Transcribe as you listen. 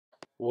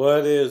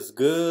What is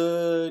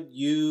good,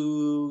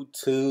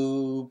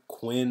 YouTube?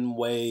 Quinn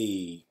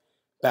Wade.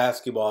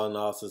 Basketball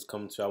analysis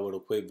coming to y'all with a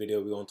quick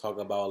video. We're going to talk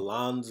about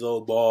Lonzo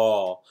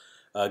Ball,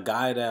 a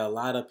guy that a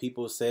lot of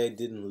people said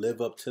didn't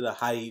live up to the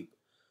hype,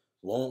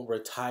 won't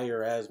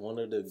retire as one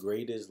of the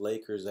greatest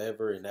Lakers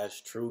ever, and that's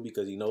true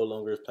because he no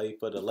longer plays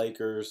for the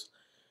Lakers.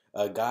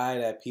 A guy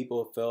that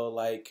people felt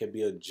like could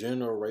be a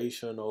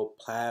generational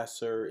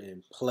passer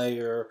and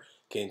player,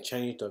 can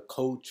change the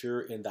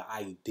culture and the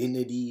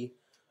identity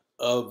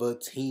of a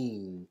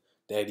team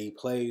that he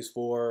plays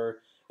for.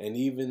 And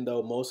even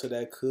though most of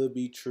that could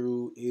be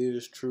true,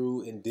 is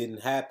true, and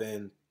didn't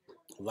happen,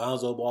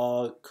 Lonzo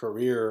Ball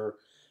career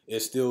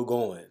is still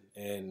going.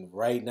 And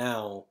right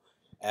now,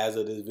 as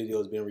of this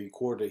video is being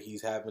recorded,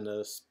 he's having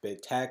a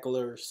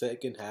spectacular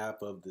second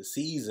half of the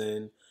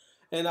season.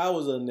 And I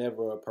was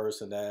never a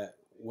person that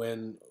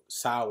went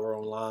sour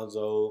on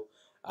Lonzo.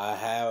 I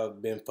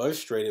have been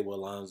frustrated with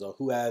Lonzo.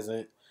 Who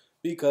hasn't?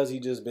 Because he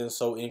just been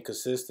so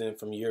inconsistent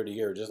from year to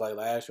year. Just like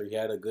last year, he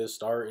had a good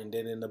start, and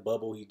then in the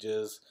bubble, he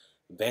just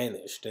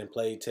vanished and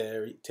played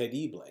Ted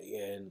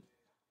Eblay. And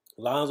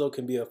Lonzo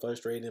can be a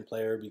frustrating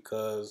player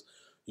because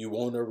you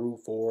want to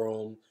root for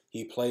him.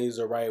 He plays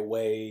the right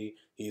way.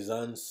 He's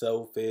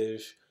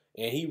unselfish.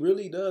 And he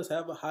really does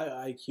have a high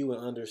IQ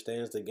and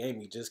understands the game.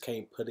 He just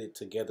can't put it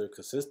together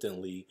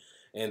consistently.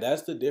 And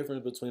that's the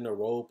difference between a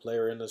role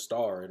player and a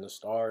star, and a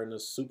star and a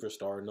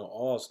superstar, and an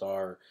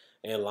all-star.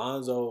 And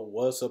Lonzo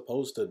was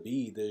supposed to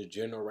be this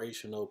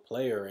generational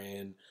player.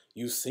 And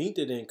you seen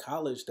it in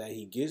college that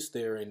he gets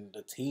there and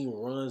the team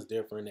runs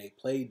different, they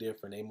play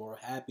different, they more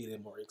happy, they're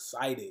more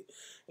excited,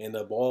 and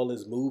the ball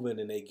is moving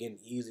and they getting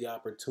easy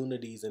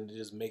opportunities, and it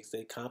just makes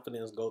their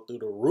confidence go through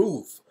the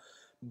roof.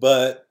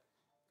 But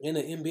in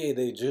the NBA,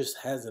 they just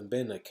hasn't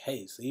been the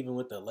case. Even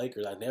with the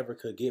Lakers, I never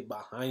could get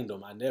behind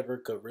them. I never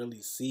could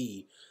really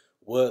see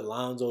what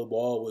Lonzo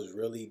Ball was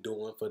really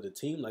doing for the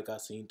team like I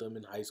seen them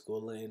in high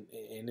school and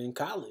in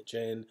college.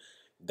 And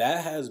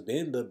that has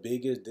been the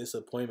biggest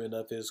disappointment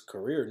of his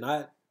career.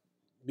 Not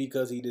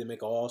because he didn't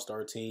make an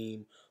all-star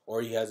team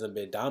or he hasn't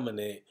been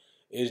dominant.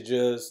 It's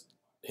just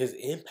his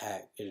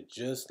impact is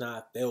just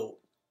not felt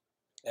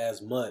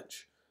as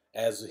much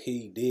as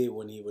he did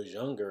when he was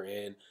younger.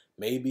 And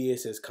maybe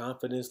it's his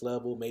confidence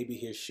level, maybe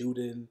his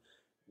shooting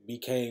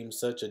became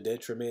such a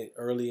detriment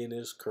early in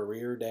his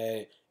career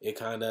that it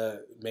kind of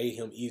made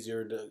him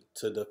easier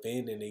to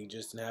defend, and he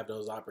just didn't have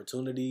those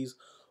opportunities.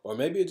 Or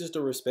maybe it's just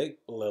a respect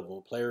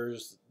level.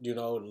 Players,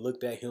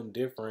 looked at him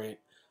different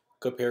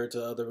compared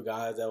to other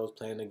guys that was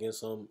playing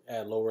against him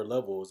at lower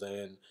levels.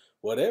 And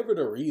whatever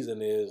the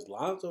reason is,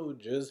 Lonzo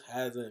just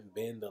hasn't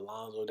been the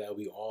Lonzo that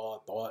we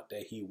all thought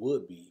that he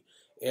would be.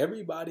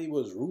 Everybody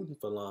was rooting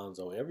for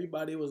Lonzo.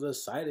 Everybody was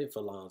excited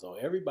for Lonzo.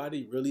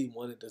 Everybody really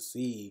wanted to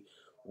see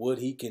what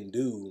he can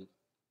do,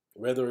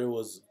 whether it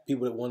was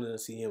people that wanted to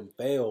see him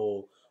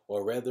fail,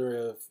 or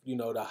whether if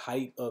the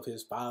hype of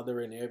his father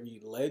and every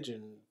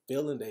legend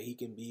feeling that he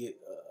can be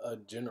a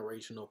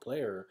generational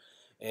player.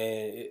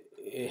 And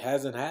it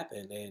hasn't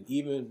happened. And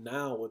even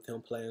now with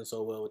him playing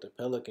so well with the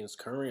Pelicans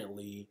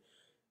currently,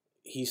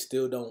 he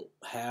still don't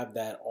have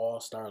that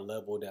all-star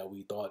level that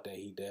we thought that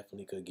he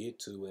definitely could get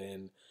to.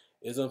 And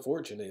it's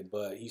unfortunate,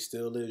 but he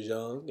still is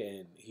young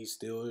and he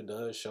still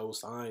does show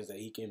signs that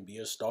he can be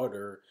a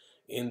starter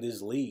in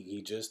this league.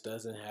 He just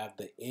doesn't have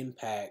the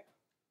impact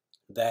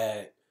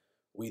that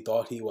we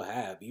thought he would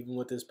have. Even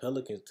with this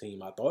Pelicans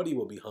team, I thought he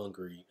would be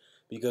hungry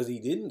because he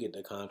didn't get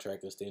the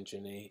contract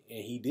extension, and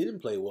he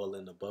didn't play well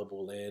in the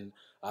bubble. And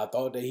I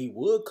thought that he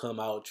would come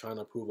out trying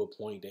to prove a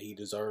point that he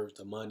deserves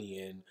the money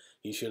and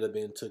he should have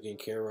been taken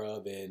care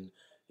of. And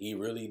he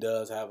really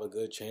does have a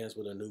good chance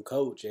with a new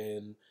coach.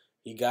 And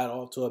he got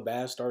off to a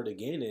bad start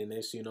again. And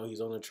next, he's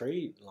on a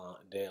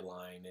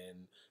deadline,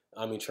 and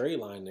trade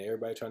line, and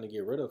everybody trying to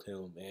get rid of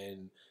him.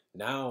 And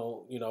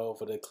now,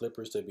 for the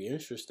Clippers to be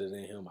interested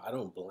in him, I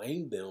don't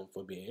blame them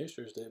for being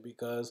interested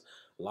because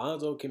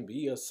Lonzo can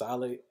be a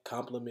solid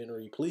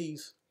complimentary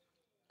piece,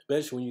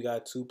 especially when you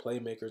got two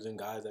playmakers and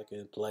guys that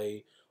can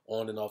play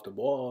on and off the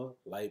ball,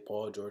 like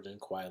Paul George and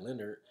Kawhi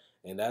Leonard.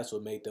 And that's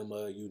what made them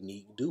a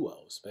unique duo,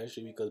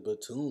 especially because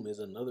Batum is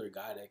another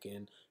guy that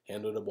can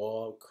handle the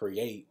ball,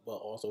 create, but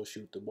also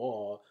shoot the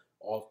ball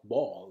off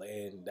ball.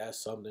 And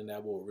that's something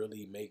that will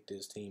really make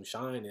this team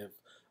shine if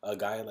a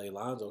guy like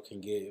Lonzo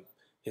can give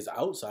his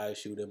outside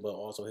shooting, but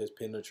also his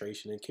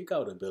penetration and kick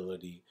out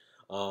ability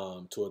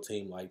to a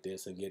team like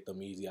this and get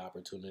them easy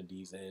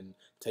opportunities and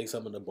take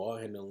some of the ball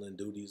handling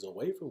duties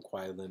away from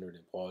Kawhi Leonard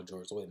and Paul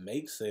George. So it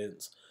makes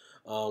sense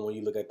when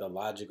you look at the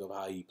logic of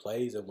how he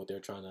plays and what they're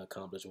trying to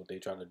accomplish, what they're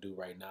trying to do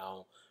right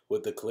now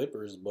with the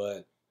Clippers.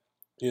 But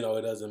it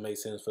doesn't make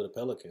sense for the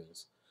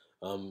Pelicans.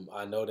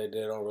 I know that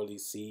they don't really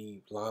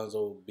see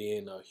Lonzo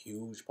being a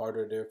huge part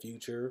of their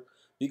future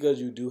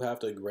because you do have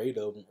to grade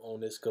them on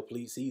this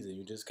complete season.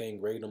 You just can't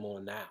grade them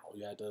on now.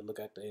 You have to look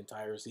at the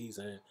entire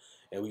season,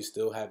 and we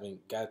still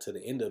haven't got to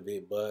the end of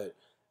it. But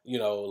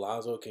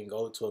Lonzo can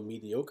go to a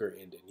mediocre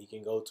ending. He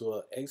can go to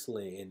an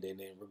excellent ending,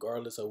 and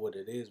regardless of what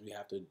it is, we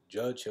have to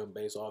judge him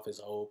based off his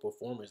whole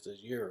performance this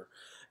year.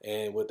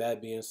 And with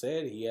that being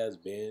said, he has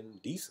been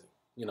decent.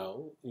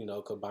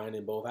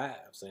 Combining both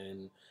halves,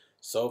 and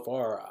so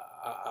far,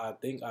 I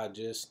think I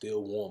just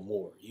still want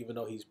more. Even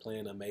though he's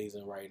playing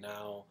amazing right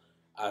now,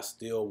 I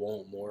still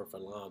want more for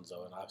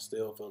Lonzo, and I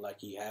still feel like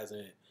he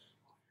hasn't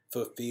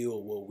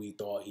fulfilled what we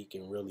thought he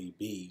can really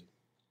be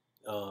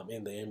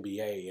in the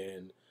NBA.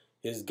 And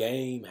his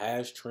game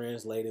has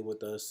translated with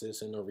the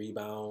assists and the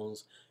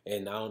rebounds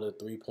and now the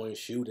 3-point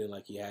shooting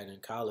like he had in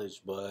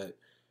college, but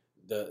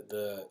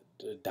the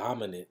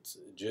dominance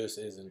just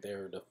isn't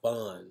there. The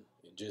fun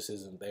it just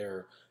isn't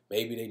there.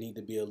 Maybe they need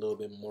to be a little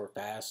bit more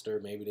faster.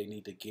 Maybe they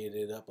need to get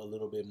it up a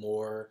little bit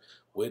more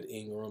with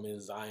Ingram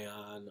and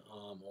Zion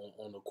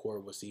on the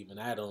court with Steven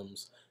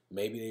Adams.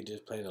 Maybe they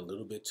just playing a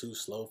little bit too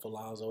slow for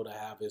Lonzo to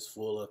have his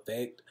full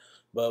effect.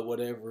 But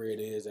whatever it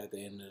is, at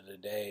the end of the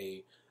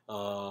day,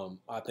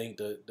 I think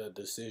the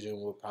decision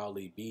will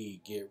probably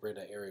be get rid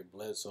of Eric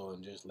Bledsoe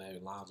and just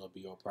let Lonzo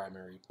be your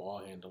primary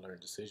ball handler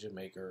and decision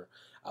maker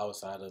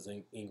outside of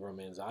Ingram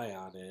and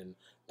Zion, and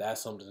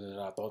that's something that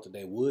I thought that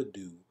they would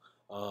do.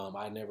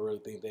 I never really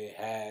think they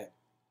had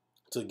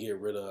to get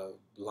rid of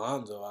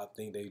Lonzo. I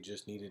think they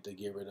just needed to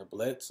get rid of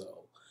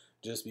Bledsoe.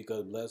 Just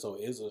because Bledsoe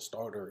is a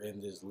starter in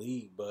this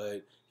league,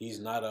 but he's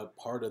not a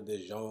part of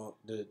this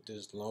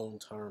long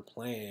term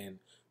plan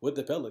with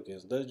the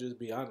Pelicans. Let's just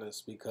be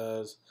honest,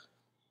 because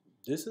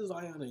this is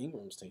Zion and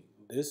Ingram's team.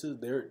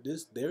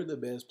 They're the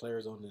best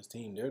players on this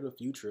team. They're the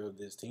future of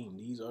this team.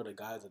 These are the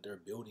guys that they're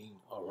building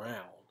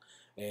around.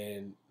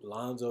 And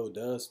Lonzo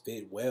does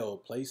fit well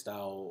play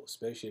style,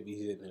 especially if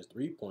he's hitting his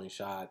 3-point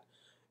shot.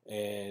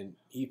 And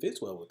he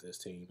fits well with this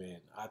team. And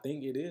I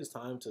think it is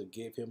time to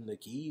give him the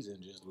keys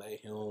and just let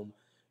him,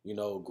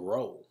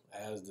 grow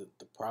as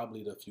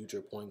probably the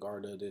future point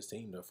guard of this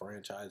team, the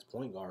franchise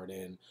point guard.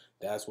 And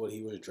that's what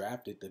he was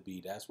drafted to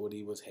be. That's what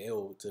he was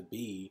held to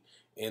be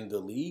in the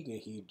league, and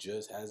he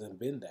just hasn't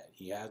been that.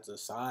 He has the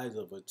size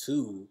of a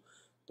two,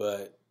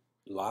 but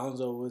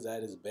Lonzo is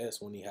at his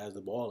best when he has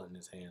the ball in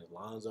his hands.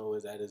 Lonzo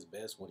is at his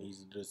best when he's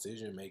the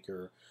decision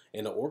maker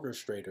and the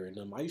orchestrator and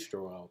the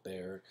maestro out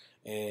there,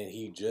 and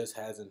he just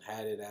hasn't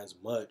had it as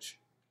much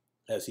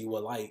as he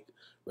would like,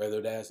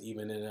 whether that's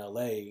even in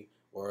LA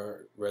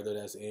or whether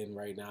that's in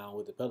right now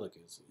with the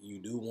Pelicans. You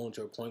do want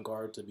your point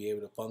guard to be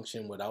able to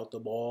function without the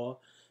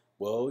ball.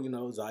 Well,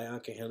 Zion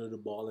can handle the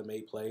ball and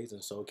make plays,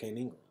 and so can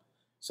Ingram.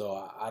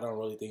 So I don't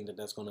really think that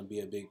that's going to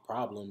be a big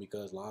problem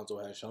because Lonzo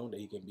has shown that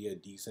he can be a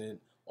decent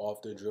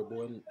off the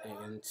dribble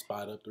and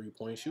spot up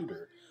 3-point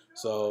shooter.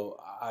 So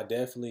I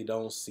definitely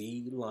don't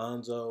see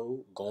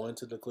Lonzo going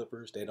to the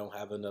Clippers. They don't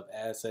have enough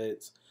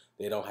assets.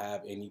 They don't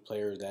have any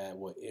players that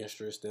would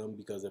interest them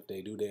because if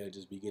they do, they'll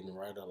just be getting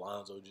rid of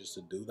Lonzo just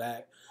to do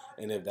that.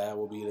 And if that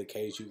will be the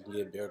case, you can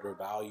get better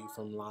value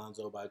from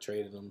Lonzo by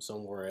trading him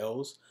somewhere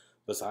else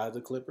besides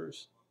the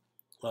Clippers.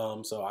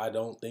 So I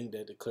don't think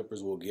that the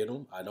Clippers will get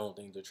him. I don't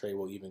think the trade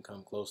will even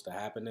come close to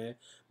happening.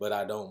 But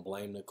I don't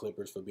blame the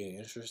Clippers for being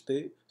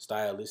interested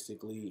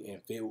stylistically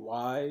and fit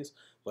wise.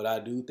 But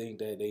I do think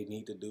that they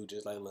need to do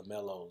just like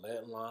LaMelo.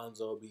 Let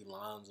Lonzo be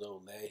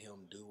Lonzo. Let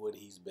him do what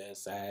he's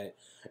best at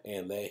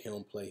and let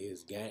him play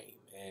his game.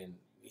 And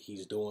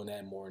he's doing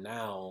that more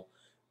now.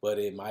 But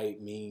it might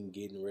mean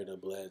getting rid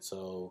of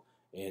Bledsoe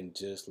and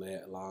just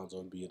let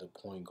Lonzo be the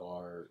point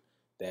guard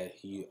that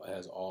he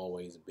has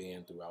always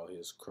been throughout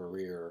his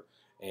career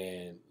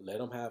and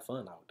let him have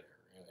fun out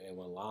there. And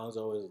when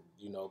Lonzo is,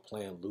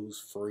 playing loose,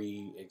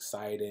 free,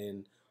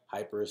 exciting,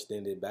 hyper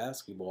extended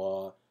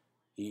basketball,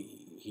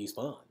 he's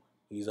fun.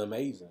 He's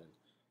amazing.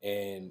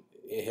 And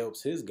it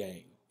helps his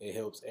game. It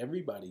helps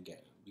everybody's game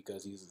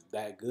because he's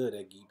that good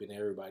at keeping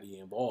everybody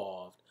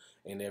involved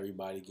and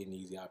everybody getting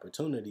easy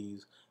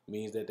opportunities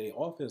means that their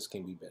offense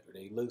can be better.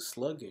 They look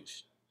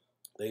sluggish.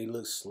 They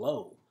look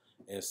slow.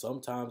 And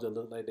sometimes it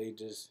looks like they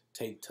just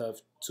take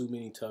too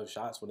many tough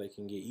shots when they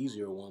can get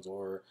easier ones,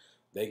 or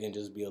they can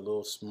just be a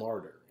little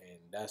smarter. And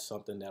that's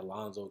something that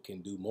Lonzo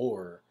can do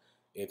more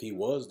if he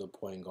was the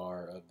point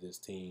guard of this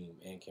team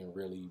and can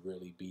really,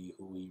 really be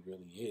who he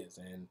really is.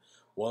 And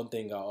one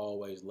thing I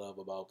always love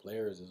about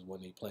players is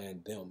when they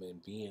playing them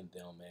and being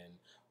them and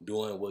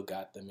doing what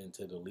got them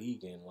into the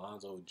league. And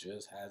Lonzo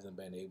just hasn't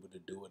been able to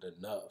do it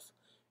enough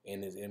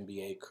in his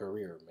NBA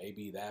career.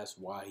 Maybe that's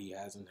why he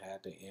hasn't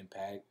had the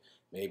impact.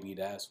 Maybe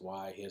that's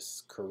why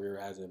his career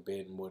hasn't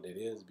been what it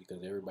is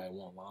because everybody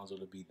want Lonzo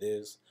to be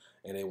this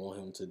and they want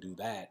him to do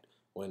that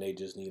when they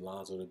just need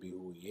Lonzo to be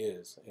who he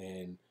is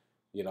and,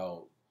 you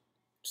know,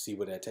 see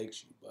where that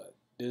takes you. But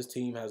this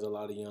team has a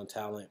lot of young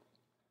talent.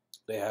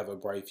 They have a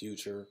bright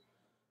future.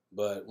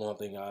 But one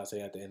thing I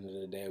say at the end of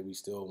the day, we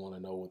still want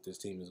to know what this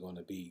team is going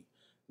to be.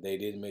 They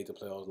didn't make the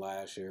playoffs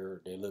last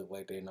year. They look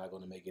like they're not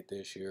going to make it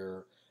this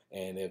year.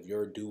 And if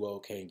your duo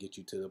can't get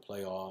you to the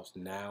playoffs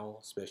now,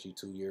 especially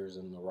 2 years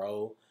in a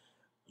row,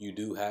 you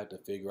do have to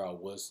figure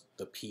out what's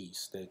the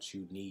piece that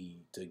you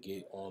need to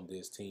get on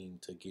this team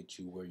to get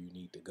you where you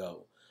need to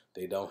go.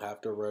 They don't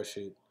have to rush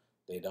it.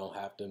 They don't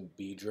have to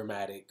be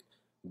dramatic,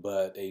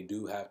 but they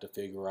do have to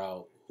figure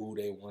out who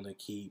they want to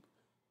keep,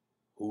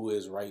 who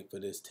is right for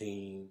this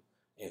team,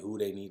 and who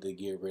they need to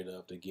get rid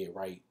of to get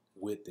right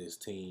with this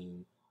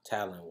team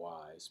talent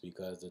wise,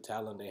 because the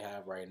talent they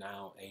have right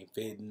now ain't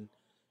fitting,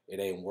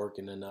 it ain't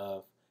working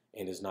enough,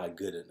 and it's not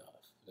good enough.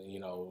 You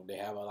know, they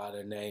have a lot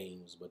of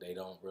names, but they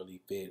don't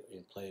really fit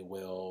and play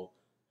well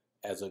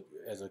as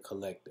a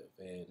collective,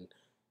 and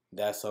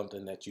that's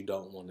something that you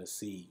don't want to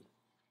see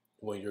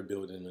when you're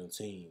building a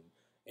team.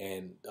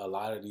 And a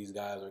lot of these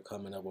guys are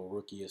coming up with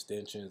rookie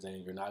extensions,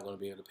 and you're not going to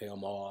be able to pay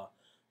them all.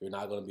 You're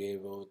not going to be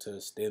able to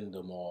extend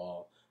them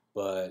all.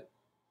 But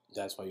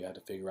that's why you have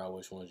to figure out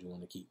which ones you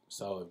want to keep.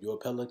 So if you're a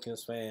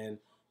Pelicans fan,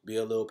 be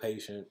a little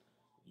patient.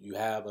 You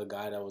have a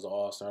guy that was an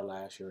all-star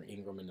last year,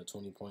 Ingram, and a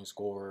 20-point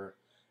scorer.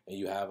 And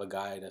you have a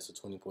guy that's a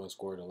 20-point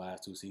scorer the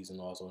last 2 seasons,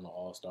 also an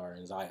all-star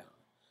in Zion.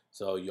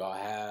 So y'all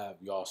have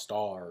y'all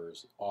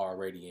stars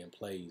already in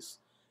place.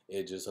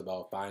 It's just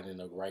about finding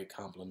the right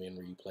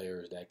complementary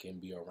players that can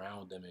be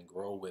around them and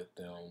grow with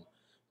them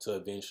to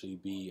eventually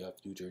be a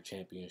future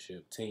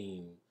championship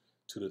team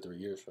 2 to 3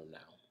 years from now.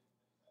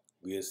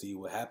 We'll see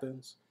what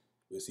happens.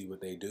 We'll see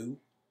what they do.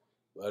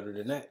 But other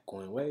than that,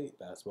 Coin Wade,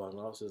 basketball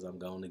analysis, I'm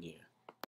going again.